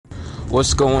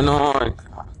What's going on?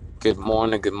 Good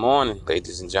morning,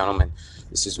 ladies and gentlemen.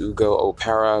 This is Ugo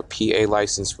Opera, PA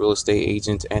licensed real estate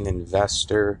agent and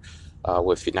investor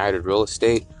with United Real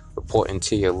Estate, reporting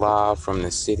to you live from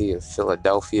the city of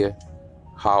Philadelphia.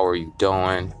 How are you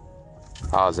doing?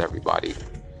 How's everybody?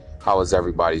 How was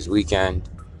everybody's weekend?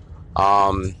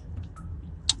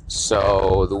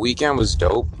 So the weekend was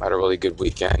dope. I had a really good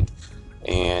weekend,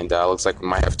 and looks like we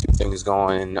might have two things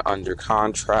going under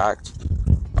contract.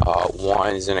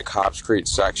 One is in a Cobbs Creek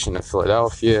section of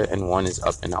Philadelphia, and one is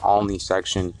up in the Olney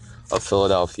section of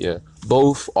Philadelphia.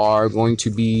 Both are going to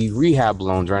be rehab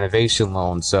loans, renovation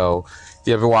loans. So if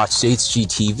you ever watched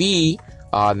HGTV,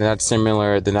 then that's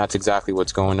similar. Then that's exactly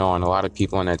what's going on. A lot of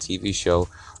people on that TV show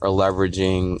are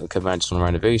leveraging a conventional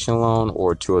renovation loan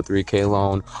or 203K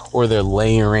loan, or they're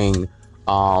layering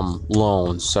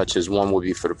loans, such as one would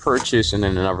be for the purchase, and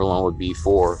then another loan would be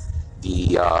for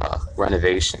the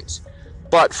renovations.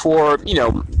 But for,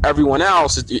 everyone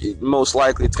else, most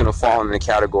likely it's going to fall in the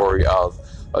category of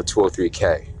a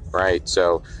 203K, right?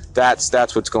 So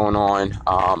that's what's going on.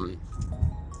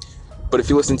 But if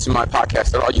you listen to my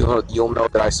podcast at all, you'll know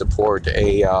that I support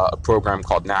a program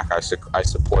called NACA. I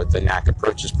support the NACA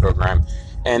Purchase Program,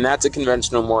 and that's a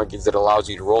conventional mortgage that allows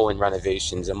you to roll in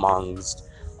renovations amongst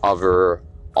other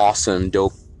awesome,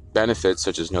 dope benefits,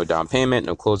 such as no down payment,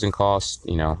 no closing costs,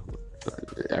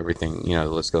 everything, the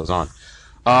list goes on.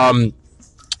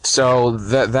 So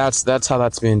that's how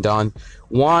that's being done.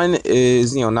 One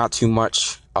is, not too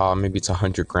much. Maybe it's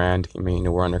 $100,000. I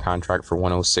mean, we're under contract for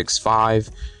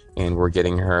 106.5, and we're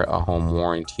getting her a home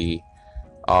warranty.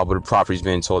 But the property's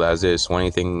being sold as is. So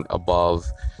anything above,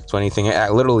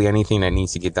 literally anything that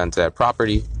needs to get done to that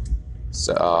property.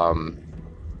 So,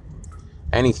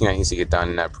 anything that needs to get done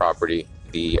in that property,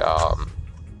 the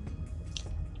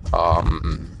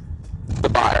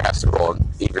buyer has to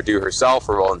either do herself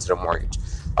or roll into the mortgage.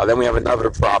 Then we have another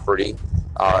property,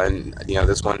 and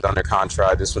this one's under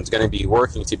contract. This one's going to be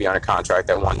working to be under contract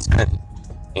at 110,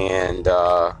 and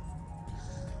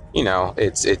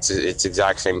it's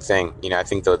exact same thing. I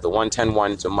think the 110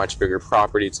 one's a much bigger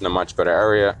property. It's in a much better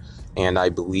area, and I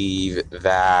believe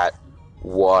that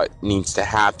what needs to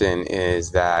happen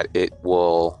is that it's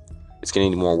going to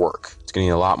need more work. It's going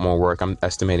to need a lot more work. I'm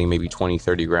estimating maybe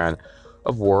 20-30 grand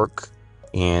of work.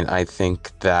 And I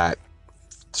think that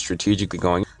strategically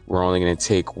we're only going to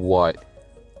take what's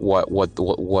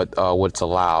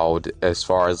allowed, as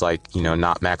far as not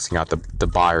maxing out the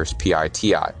buyer's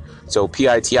PITI. So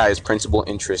PITI is principal,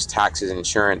 interest, taxes,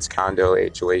 insurance, condo,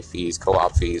 HOA fees,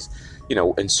 co-op fees.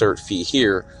 Insert fee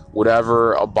here.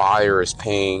 Whatever a buyer is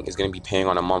paying is going to be paying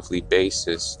on a monthly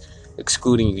basis,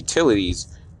 excluding utilities.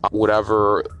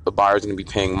 Whatever the buyer is going to be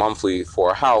paying monthly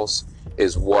for a house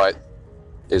is what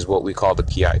we call the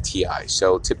PITI.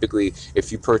 So typically,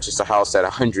 if you purchase a house at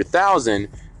 $100,000,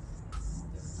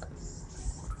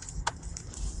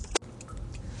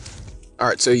 all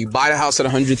right. So you buy the house at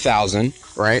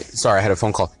 $100,000, right? Sorry, I had a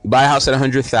phone call. You buy a house at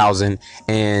 $100,000,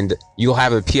 and you'll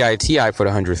have a PITI for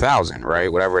the $100,000, right?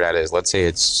 Whatever that is. Let's say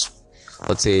it's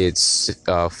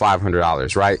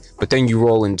 $500, right? But then you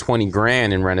roll in 20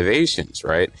 grand in renovations,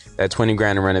 right? That 20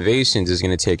 grand in renovations is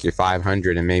going to take your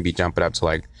 500 and maybe jump it up to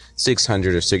like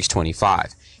 600 or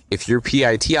 625. If your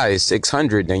PITI is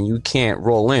 600, then you can't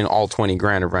roll in all 20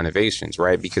 grand of renovations,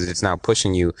 right? Because it's now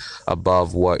pushing you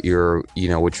above what you're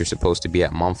supposed to be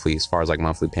at monthly, as far as like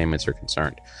monthly payments are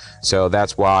concerned. So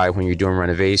that's why when you're doing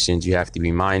renovations, you have to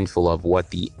be mindful of what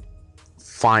the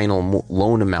final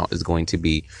loan amount is going to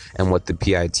be and what the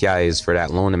PITI is for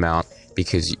that loan amount.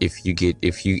 Because if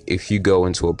you go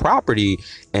into a property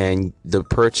and the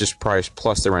purchase price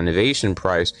plus the renovation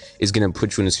price is going to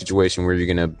put you in a situation where you're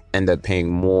going to end up paying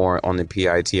more on the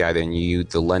PITI than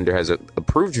the lender has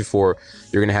approved you for,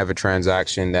 you're going to have a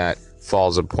transaction that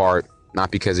falls apart, not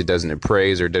because it doesn't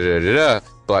appraise or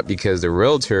but because the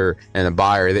realtor and the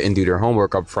buyer didn't do their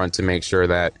homework up front to make sure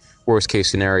that worst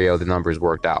case scenario the numbers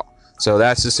worked out. So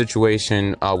that's the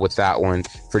situation with that one.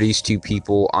 For these two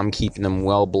people, I'm keeping them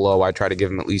well below. I try to give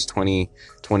them at least $20,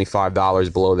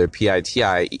 $25 below their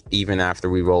PITI, even after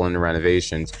we roll into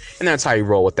renovations. And that's how you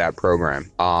roll with that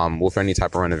program, with any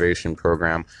type of renovation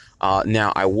program.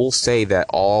 Now, I will say that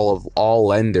all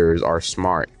lenders are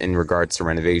smart in regards to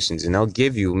renovations, and they'll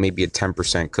give you maybe a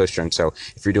 10% cushion. So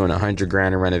if you're doing 100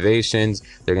 grand in renovations,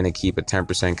 they're going to keep a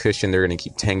 10% cushion. They're going to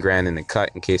keep 10 grand in the cut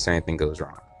in case anything goes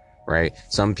wrong. Right.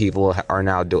 Some people are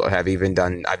now I've even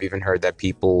heard that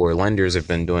people or lenders have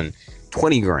been doing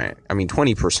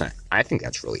 20%. I think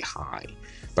that's really high,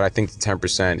 but I think the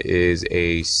 10% is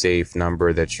a safe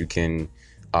number that you can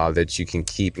that you can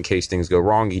keep in case things go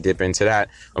wrong. You dip into that.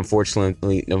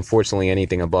 Unfortunately,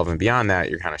 anything above and beyond that,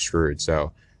 you're kind of screwed.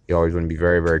 So you always want to be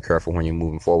very, very careful when you're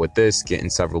moving forward with this. Getting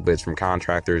several bids from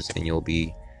contractors, and you'll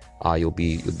be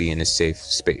in a safe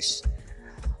space.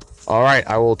 All right,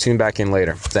 I will tune back in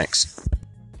later. Thanks.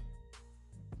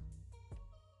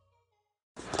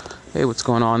 Hey, what's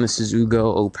going on? This is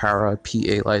Ugo Opara,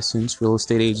 PA licensed real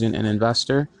estate agent and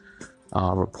investor,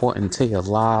 reporting to you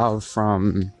live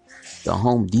from the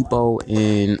Home Depot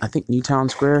in, I think, Newtown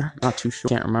Square. Not too sure,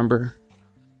 can't remember,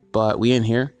 but we in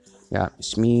here. Yeah,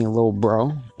 it's me, a little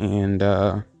bro, and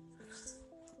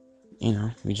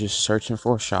we just searching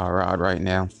for a shower rod right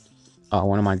now.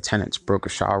 One of my tenants broke a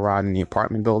shower rod in the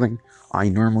apartment building. I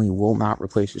normally will not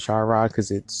replace the shower rod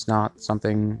because it's not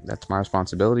something that's my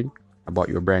responsibility. I bought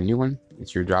you a brand new one.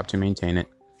 It's your job to maintain it.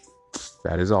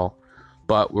 That is all.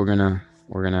 But we're gonna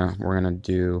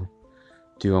do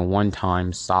a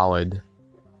one-time solid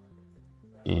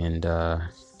and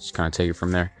just kind of take it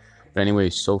from there. But anyway,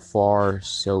 so far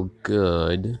so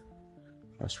good.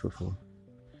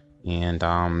 And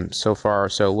so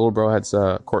little bro had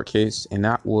a court case, and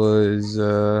that was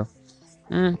a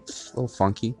little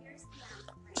funky.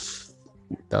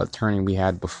 The attorney we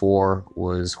had before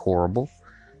was horrible.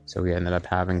 So we ended up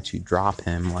having to drop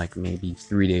him like maybe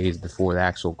 3 days before the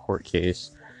actual court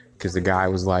case because the guy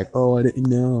was like, "Oh, I didn't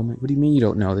know." I'm like, "What do you mean you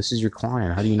don't know? This is your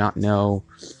client. How do you not know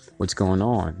what's going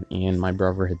on?" And my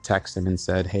brother had texted him and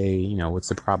said, "Hey, what's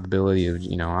the probability of,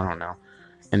 I don't know."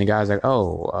 And the guy's like,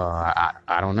 "Oh,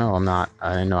 I don't know. I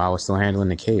didn't know I was still handling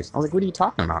the case." I was like, "What are you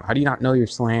talking about? How do you not know you're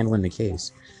still handling the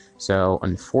case?" So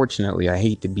unfortunately, I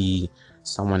hate to be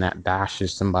someone that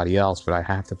bashes somebody else, but I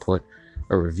have to put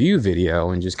a review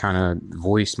video and just kind of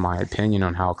voice my opinion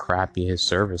on how crappy his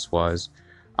service was,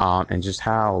 and just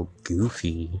how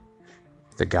goofy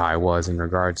the guy was in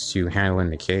regards to handling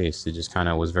the case. It just kind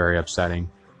of was very upsetting,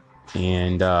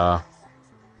 and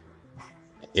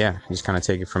just kind of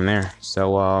take it from there.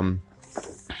 So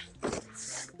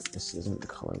this isn't the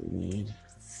color we need,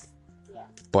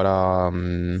 but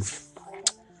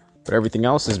everything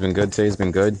else has been good. Today's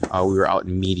been good. We were out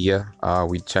in Media.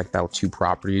 We checked out 2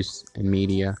 properties in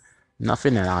Media.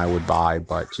 Nothing that I would buy,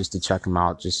 but just to check them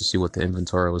out, just to see what the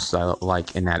inventory was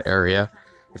like in that area.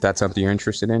 If that's something you're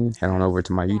interested in, head on over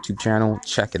to my YouTube channel.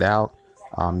 Check it out.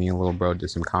 Me and little bro did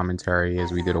some commentary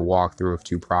as we did a walkthrough of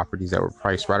 2 properties that were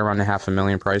priced right around the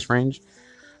 $500,000 price range.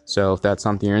 So if that's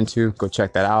something you're into, go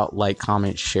check that out. Like,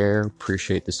 comment, share.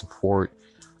 Appreciate the support.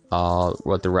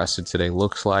 What the rest of today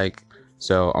looks like.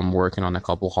 So I'm working on a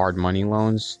couple hard money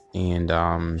loans, and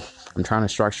I'm trying to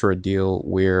structure a deal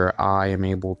where I am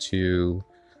able to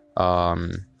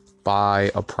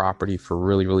buy a property for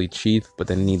really, really cheap, but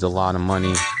then needs a lot of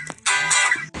money.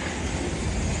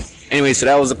 Anyway, so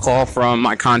that was a call from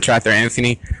my contractor,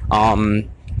 Anthony.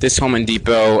 This Home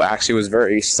Depot actually was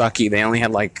very sucky. They only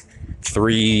had like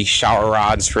 3 shower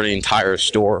rods for the entire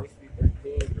store.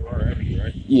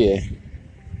 Yeah,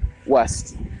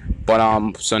 west.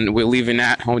 But so we're leaving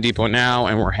that Home Depot now,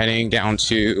 and we're heading down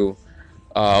to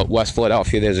West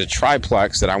Philadelphia. There's a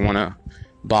triplex that I want to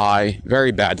buy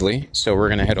very badly, so we're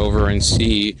gonna head over and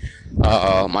see.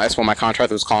 That's what my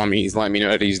contractor was calling me. He's letting me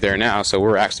know that he's there now, so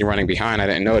we're actually running behind. I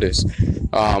didn't notice,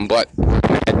 but we're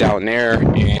gonna head down there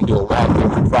and do a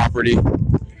walkthrough of the property,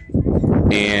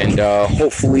 and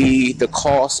hopefully the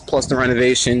cost plus the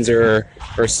renovations are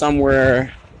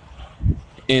somewhere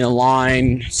in a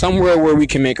line, somewhere where we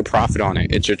can make a profit on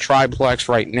it. It's a triplex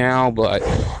right now, but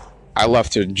I love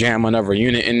to jam another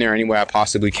unit in there any way I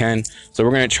possibly can. So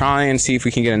we're going to try and see if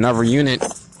we can get another unit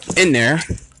in there,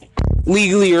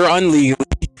 legally or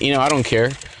unlegally. I don't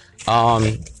care.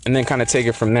 And then kind of take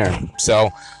it from there. So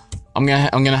I'm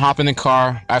gonna hop in the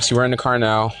car. Actually, we're in the car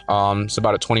now. It's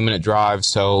about a 20-minute drive.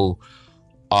 So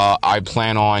I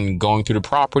plan on going through the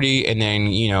property, and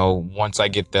then, once I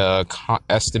get the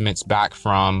estimates back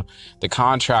from the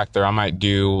contractor, I might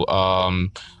do a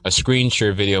screen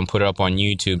share video and put it up on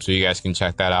YouTube so you guys can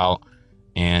check that out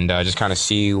and just kind of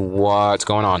see what's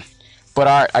going on. But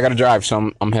all right, I gotta drive,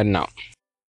 so I'm heading out.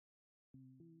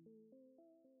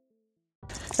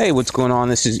 Hey, what's going on?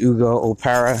 This is Ugo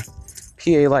Opara,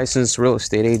 PA licensed real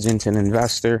estate agent and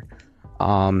investor.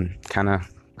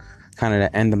 Kind of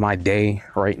the end of my day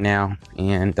right now,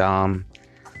 and I'm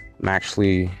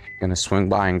actually gonna swing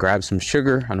by and grab some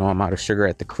sugar. I know I'm out of sugar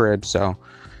at the crib, so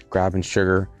grabbing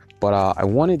sugar. But I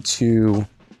wanted to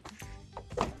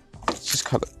just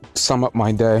kind of sum up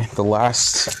my day. The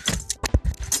last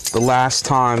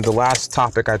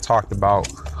topic I talked about,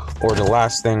 or the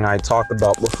last thing I talked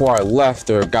about before I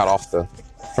left or got off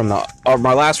from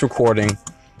my last recording,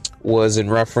 was in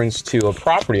reference to a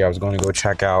property I was going to go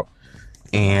check out,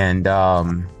 and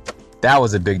that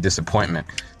was a big disappointment.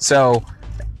 So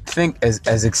I think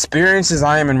as experienced as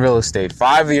I am in real estate,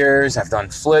 5 years, I've done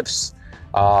flips,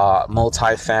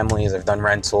 multi-families, I've done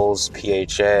rentals,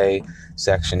 PHA,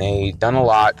 Section 8, done a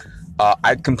lot.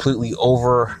 I completely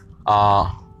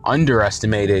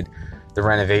underestimated the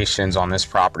renovations on this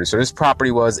property. So this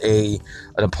property was an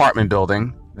apartment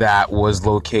building that was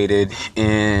located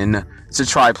it's a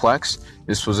triplex.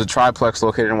 This was a triplex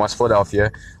located in West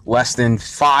Philadelphia, less than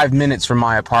 5 minutes from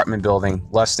my apartment building,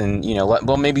 less than,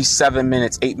 maybe 7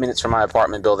 minutes, 8 minutes from my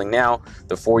apartment building now,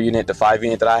 the 4-unit, the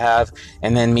 5-unit that I have,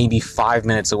 and then maybe 4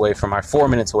 minutes away from my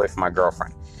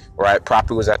girlfriend, right?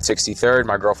 Property was at 63rd,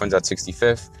 my girlfriend's at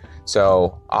 65th.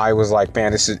 So I was like,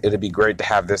 man, it'd be great to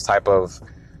have this type of,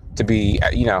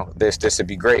 this would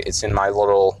be great. It's in my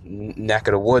little neck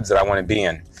of the woods that I want to be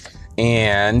in.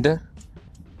 And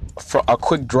for a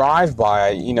quick drive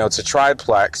by, it's a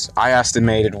triplex. I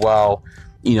estimated,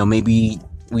 maybe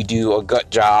we do a gut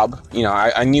job.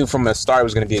 I knew from the start it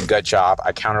was going to be a gut job.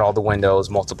 I counted all the windows,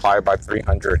 multiplied by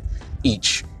 300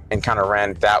 each, and kind of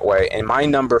ran it that way. And my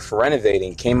number for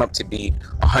renovating came up to be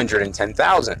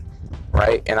 $110,000,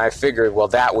 right? And I figured,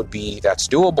 that's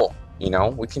doable.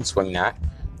 We can swing that,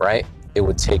 right? It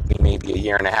would take me maybe a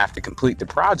year and a half to complete the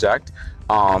project.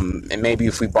 And maybe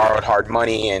if we borrowed hard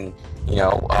money and,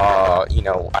 I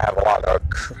have a lot of,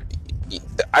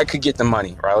 I could get the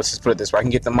money, right? Let's just put it this way. I can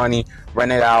get the money,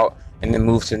 rent it out, and then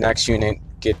move to the next unit,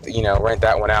 rent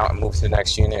that one out and move to the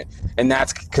next unit. And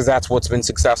that's what's been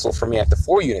successful for me at the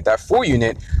 4-unit. That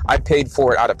 4-unit, I paid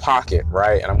for it out of pocket,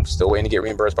 right? And I'm still waiting to get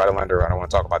reimbursed by the lender. I don't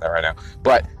want to talk about that right now.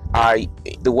 But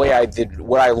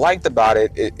what I liked about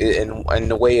it,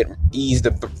 and the way it eased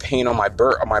the pain on my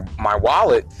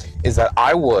wallet, is that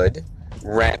I would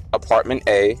rent apartment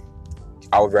A.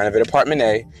 I would renovate apartment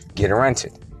A, get it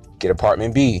rented. Get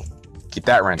apartment B, get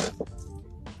that rented.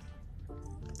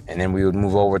 And then we would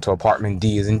move over to apartment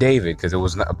D as in David, because it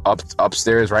was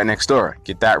upstairs right next door.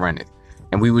 Get that rented.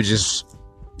 And we would just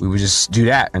do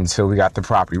that until we got the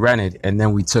property rented, and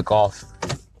then we took off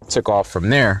from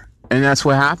there. And that's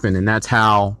what happened. And that's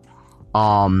how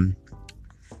I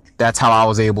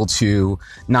was able to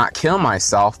not kill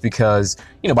myself, because,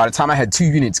 by the time I had 2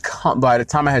 units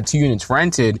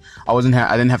rented, I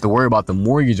didn't have to worry about the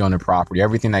mortgage on the property.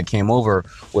 Everything that came over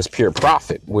was pure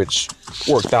profit, which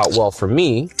worked out well for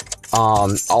me.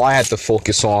 All I had to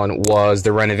focus on was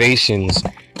the renovations,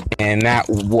 and that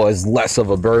was less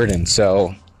of a burden.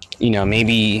 So,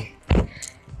 maybe,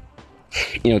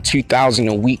 $2,000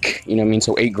 a week, so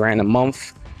 $8,000 a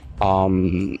month.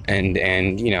 And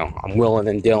I'm willing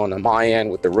and dealing on my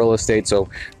end with the real estate, so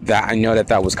that I know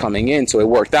that was coming in, so it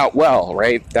worked out well,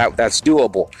 right? That's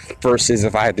doable. Versus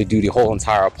if I had to do the whole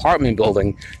entire apartment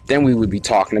building, then we would be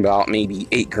talking about maybe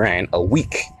 $8,000 a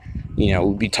week.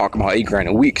 We'd be talking about $8,000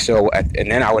 a week. So,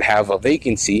 and then I would have a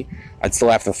vacancy. I'd still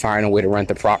have to find a way to rent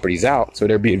the properties out. So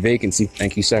there'd be a vacancy.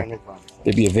 Thank you, sir.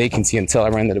 There'd be a vacancy until I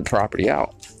rented the property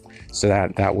out. So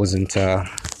that wasn't.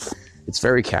 It's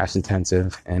very cash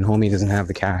intensive, and homie doesn't have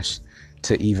the cash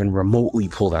to even remotely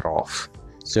pull that off.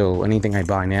 So anything I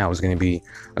buy now is going to be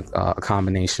a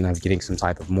combination of getting some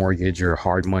type of mortgage or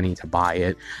hard money to buy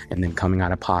it, and then coming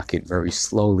out of pocket very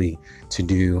slowly to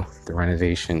do the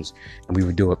renovations. And we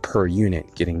would do it per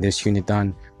unit, getting this unit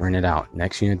done, rent it out,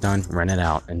 next unit done, rent it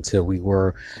out, until we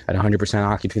were at 100%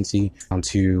 occupancy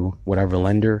onto whatever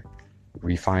lender,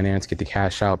 refinance, get the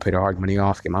cash out, pay the hard money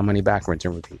off, get my money back, rent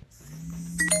and repeat.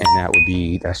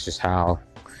 And that's just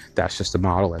the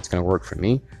model that's going to work for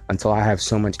me until I have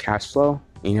so much cash flow,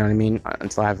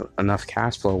 until I have enough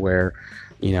cash flow where,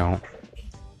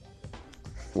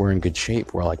 we're in good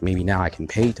shape, where like maybe now I can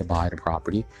pay to buy the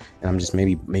property, and I'm just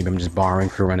maybe I'm just borrowing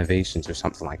for renovations or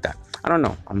something like that. I don't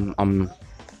know. I'm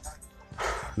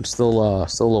still a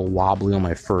little wobbly on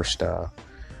my first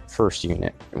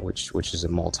unit, which is a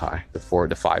multi, the 4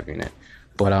 to 5 unit.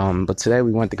 But today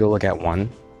we went to go look at one,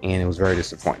 and it was very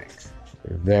disappointing.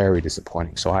 Very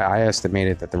disappointing. So I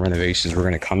estimated that the renovations were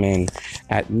going to come in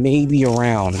at maybe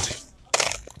around.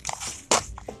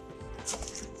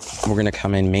 We're going to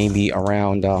come in maybe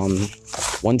around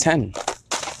 110,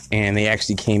 and they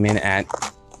actually came in at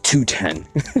 210.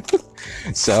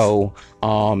 So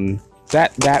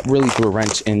that really threw a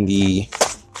wrench in the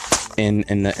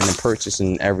purchase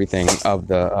and everything of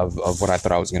what I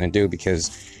thought I was going to do,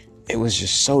 because I was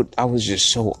just so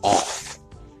off.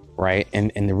 Right.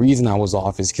 And the reason I was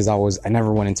off is because I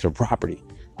never went into the property.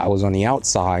 I was on the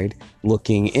outside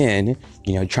looking in,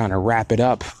 trying to wrap it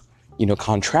up,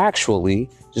 contractually,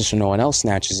 just so no one else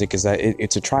snatches it, because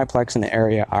it's a triplex in the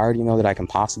area. I already know that I can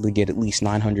possibly get at least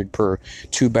 900 per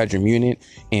 2-bedroom unit,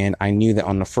 and I knew that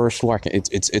on the first floor,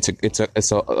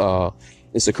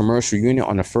 it's a commercial unit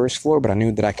on the first floor, but I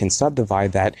knew that I can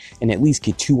subdivide that and at least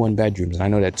get 2 1-bedrooms. And I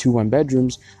know that 2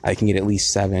 1-bedrooms, I can get at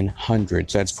least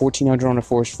 700. So that's 1,400 on the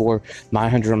first floor,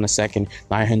 900 on the second,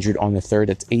 900 on the third.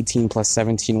 That's 18 plus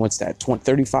 17. What's that?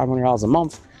 $3,500 a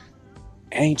month.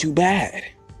 Ain't too bad.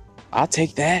 I'll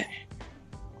take that.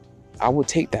 I would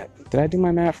take that. Did I do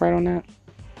my math right on that?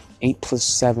 8 plus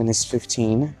 7 is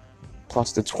 15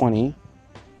 plus the 20.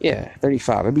 Yeah,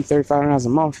 35. It'd be $3,500 a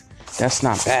month. That's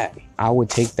not bad. I would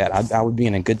take that. I would be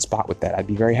in a good spot with that. I'd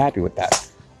be very happy with that.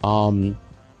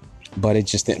 But it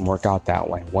just didn't work out that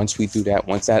way. Once we do that,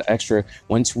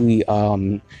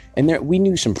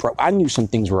 I knew some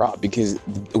things were up because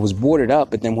it was boarded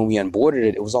up, but then when we unboarded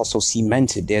it, it was also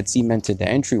cemented. They had cemented the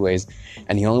entryways,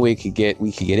 and the only way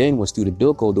we could get in was through the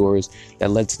Bilco doors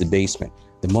that led to the basement.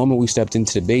 The moment we stepped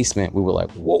into the basement, we were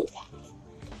like, whoa.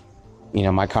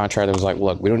 My contractor was like,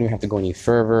 look, we don't even have to go any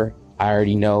further. I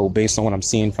already know based on what I'm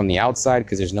seeing from the outside,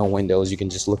 because there's no windows you can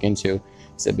just look into.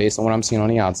 So based on what I'm seeing on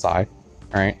the outside,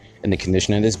 all right, and the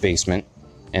condition of this basement,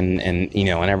 and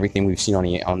everything we've seen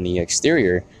on the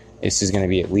exterior, this is going to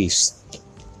be at least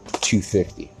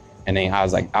 250. And then I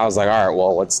was like, all right,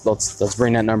 well, let's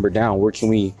bring that number down. Where can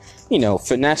we,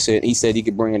 finesse it? He said he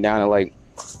could bring it down to like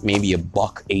maybe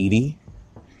 $180.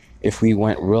 If we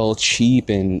went real cheap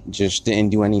and just didn't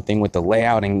do anything with the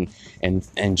layout and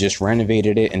just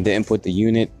renovated it and didn't put the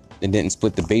unit and didn't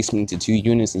split the basement into 2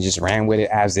 units and just ran with it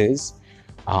as is,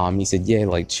 he said, yeah,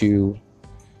 like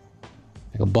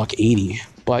 $180.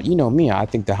 But me, I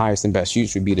think the highest and best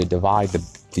use would be to divide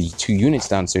the 2 units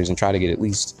downstairs and try to get at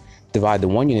least divide the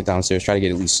 1 unit downstairs, try to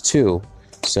get at least 2.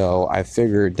 So I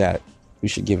figured that we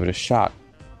should give it a shot.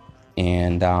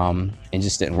 And it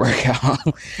just didn't work out.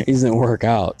 It just didn't work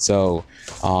out. So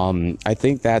I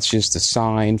think that's just a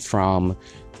sign from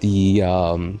the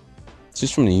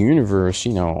universe,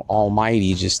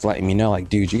 almighty, just letting me know, like,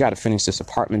 dude, you got to finish this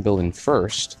apartment building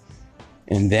first,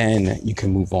 and then you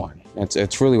can move on.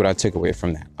 That's really what I took away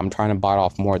from that. I'm trying to bite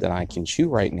off more than I can chew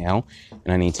right now,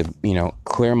 and I need to,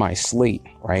 clear my slate,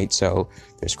 right? So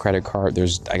there's credit card.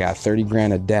 I got 30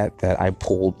 grand of debt that I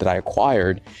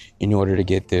acquired in order to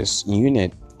get this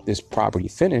property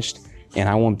finished, and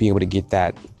I won't be able to get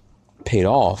that paid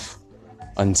off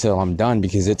until I'm done,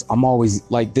 because I'm always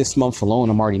like, this month alone,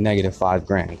 I'm already negative 5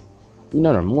 grand.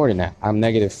 No, more than that. I'm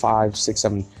negative 5, 6,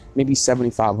 7, maybe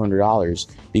 $7,500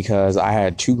 because I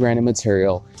had 2 grand in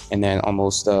material and then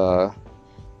almost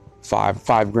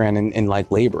five grand in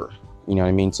like labor. You know what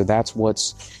I mean? So that's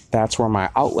where my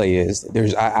outlay is.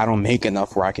 I don't make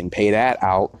enough where I can pay that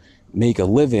out, make a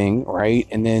living, right?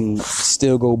 And then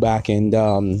still go back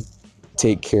and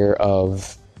take care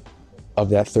of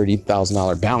that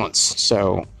 $30,000 balance.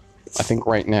 So I think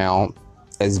right now,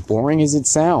 as boring as it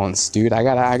sounds, dude, I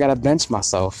gotta bench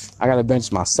myself.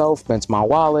 Bench my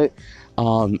wallet.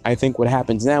 I think what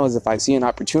happens now is if I see an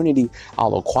opportunity,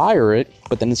 I'll acquire it,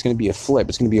 but then it's going to be a flip.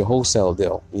 It's going to be a wholesale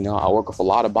deal. I work with a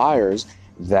lot of buyers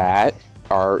that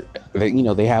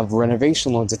they have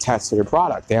renovation loans attached to their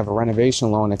product. They have a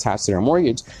renovation loan attached to their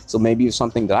mortgage. So maybe it's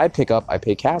something that I pick up, I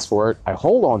pay cash for it, I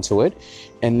hold on to it,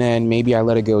 and then maybe I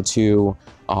let it go to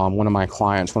one of my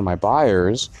clients, one of my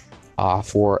buyers,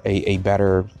 for a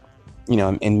better,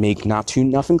 and make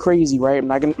nothing crazy, right?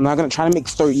 I'm not gonna try to make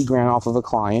 30 grand off of a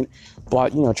client,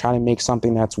 but try to make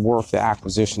something that's worth the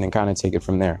acquisition and kind of take it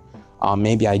from there.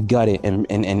 Maybe I gut it and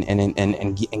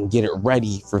get it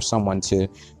ready for someone to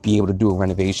be able to do a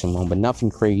renovation loan, but nothing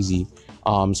crazy.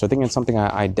 So I think it's something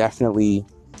I definitely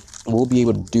will be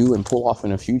able to do and pull off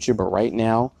in the future. But right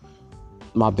now,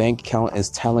 my bank account is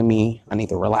telling me I need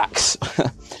to relax.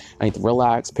 I need to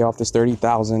relax, pay off this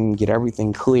 $30,000, get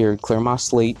everything clear my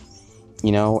slate,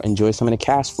 enjoy some of the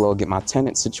cash flow, get my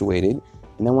tenant situated.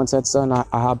 And then once that's done, I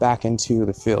hop back into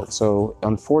the field. So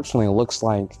unfortunately, it looks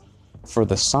like for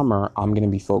the summer, I'm going to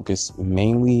be focused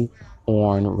mainly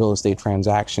on real estate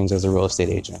transactions as a real estate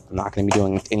agent. I'm not going to be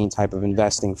doing any type of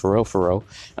investing for real.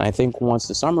 And I think once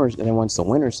the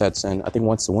winter sets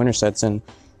in,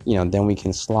 then we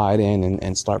can slide in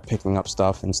and start picking up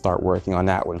stuff and start working on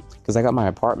that one. Because I got my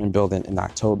apartment building in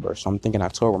October. So I'm thinking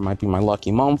October might be my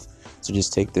lucky month. So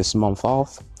just take this month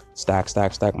off, stack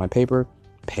my paper,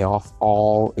 pay off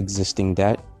all existing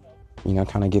debt,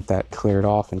 kind of get that cleared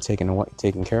off and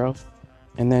taken care of.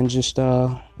 And then just,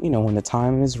 when the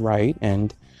time is right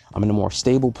and I'm in a more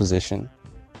stable position,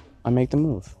 I make the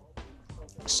move.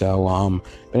 So,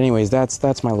 but anyways,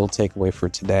 that's my little takeaway for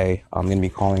today. I'm going to be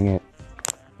calling it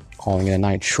calling it a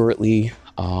night shortly.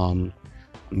 I'm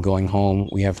going home.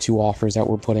 We have 2 offers that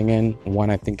we're putting in. One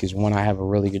I think is one I have a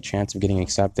really good chance of getting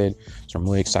accepted. So I'm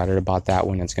really excited about that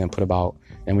one. It's going to put about,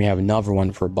 and we have another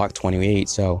one for $128.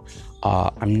 So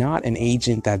I'm not an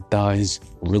agent that does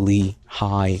really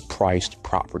high priced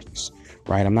properties,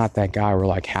 right? I'm not that guy where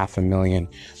like $500,000,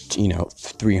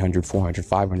 300, 400,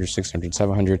 500, 600,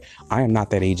 700. I am not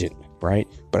that agent, right?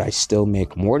 But I still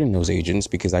make more than those agents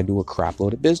because I do a crap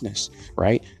load of business,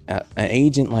 right? An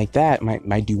agent like that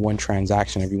might do 1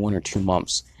 transaction every 1 or 2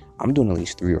 months. I'm doing at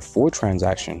least 3 or 4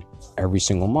 transactions every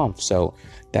single month. So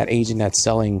that agent that's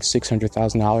selling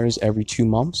 $600,000 every 2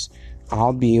 months,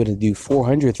 I'll be able to do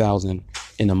 $400,000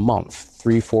 in a month,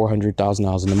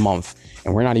 $400,000 in a month.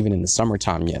 And we're not even in the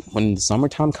summertime yet. When the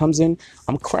summertime comes in,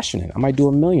 I'm crushing it. I might do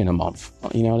 $1 million a month.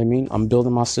 You know what I mean? I'm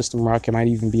building my system where I might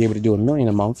even be able to do $1 million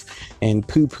a month and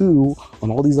poo-poo on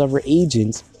all these other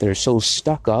agents that are so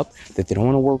stuck up that they don't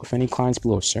want to work with any clients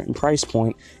below a certain price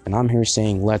point. And I'm here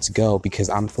saying, let's go, because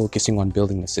I'm focusing on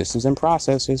building the systems and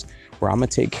processes where I'm going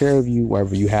to take care of you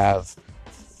wherever you have,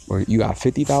 or you got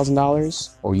 $50,000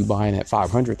 or you buying at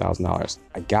 $500,000.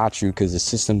 I got you, because the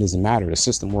system doesn't matter. The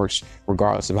system works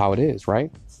regardless of how it is,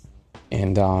 right?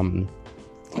 And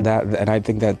I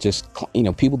think that just,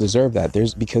 people deserve that.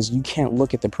 Because you can't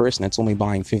look at the person that's only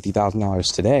buying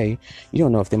 $50,000 today. You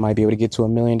don't know if they might be able to get to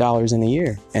 $1 million in a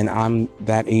year. And I'm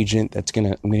that agent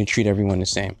I'm gonna treat everyone the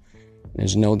same.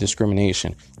 There's no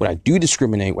discrimination. What I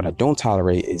don't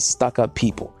tolerate is stuck up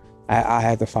people. I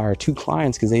had to fire 2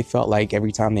 clients because they felt like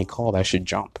every time they called, I should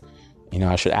jump.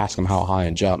 I should ask them how high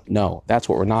and jump. No, that's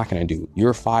what we're not going to do.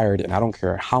 You're fired, and I don't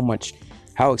care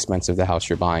how expensive the house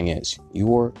you're buying is.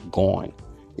 You're gone.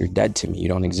 You're dead to me. You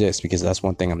don't exist, because that's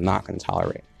one thing I'm not going to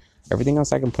tolerate. Everything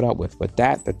else I can put up with, but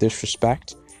the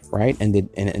disrespect, right, and the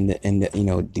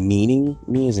demeaning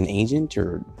me as an agent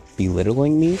or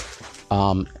belittling me,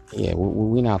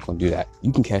 we're not going to do that.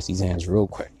 You can catch these hands real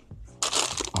quick.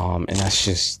 And that's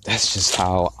just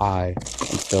how I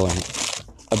am feeling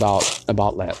about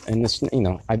that. And this,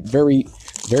 I very,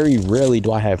 very rarely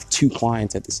do I have 2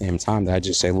 clients at the same time that I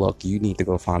just say, look, you need to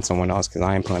go find someone else, because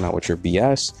I ain't putting out with your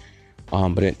BS.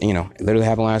 But it literally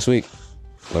happened last week.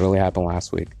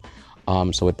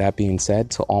 So with that being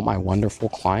said, to all my wonderful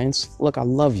clients, look, I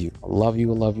love you. Love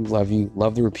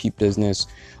the repeat business.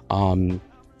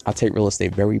 I take real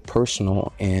estate very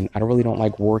personal, and I really don't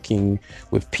like working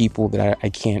with people that I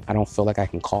don't feel like I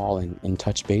can call and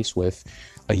touch base with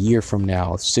a year from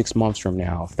now, 6 months from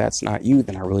now. If that's not you,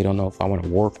 then I really don't know if I want to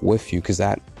work with you, because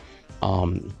that, it's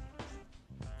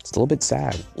a little bit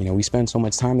sad. We spend so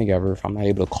much time together. If I'm not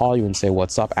able to call you and say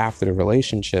what's up after the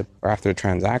relationship or after the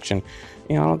transaction,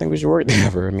 I don't think we should work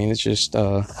together. I mean, it's just,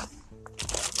 that's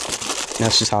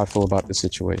just how I feel about the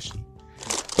situation.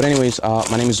 But anyways,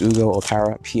 my name is Ugo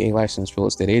Otara, PA licensed real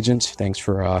estate agent. Thanks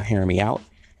for hearing me out,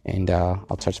 and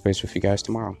I'll touch base with you guys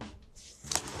tomorrow.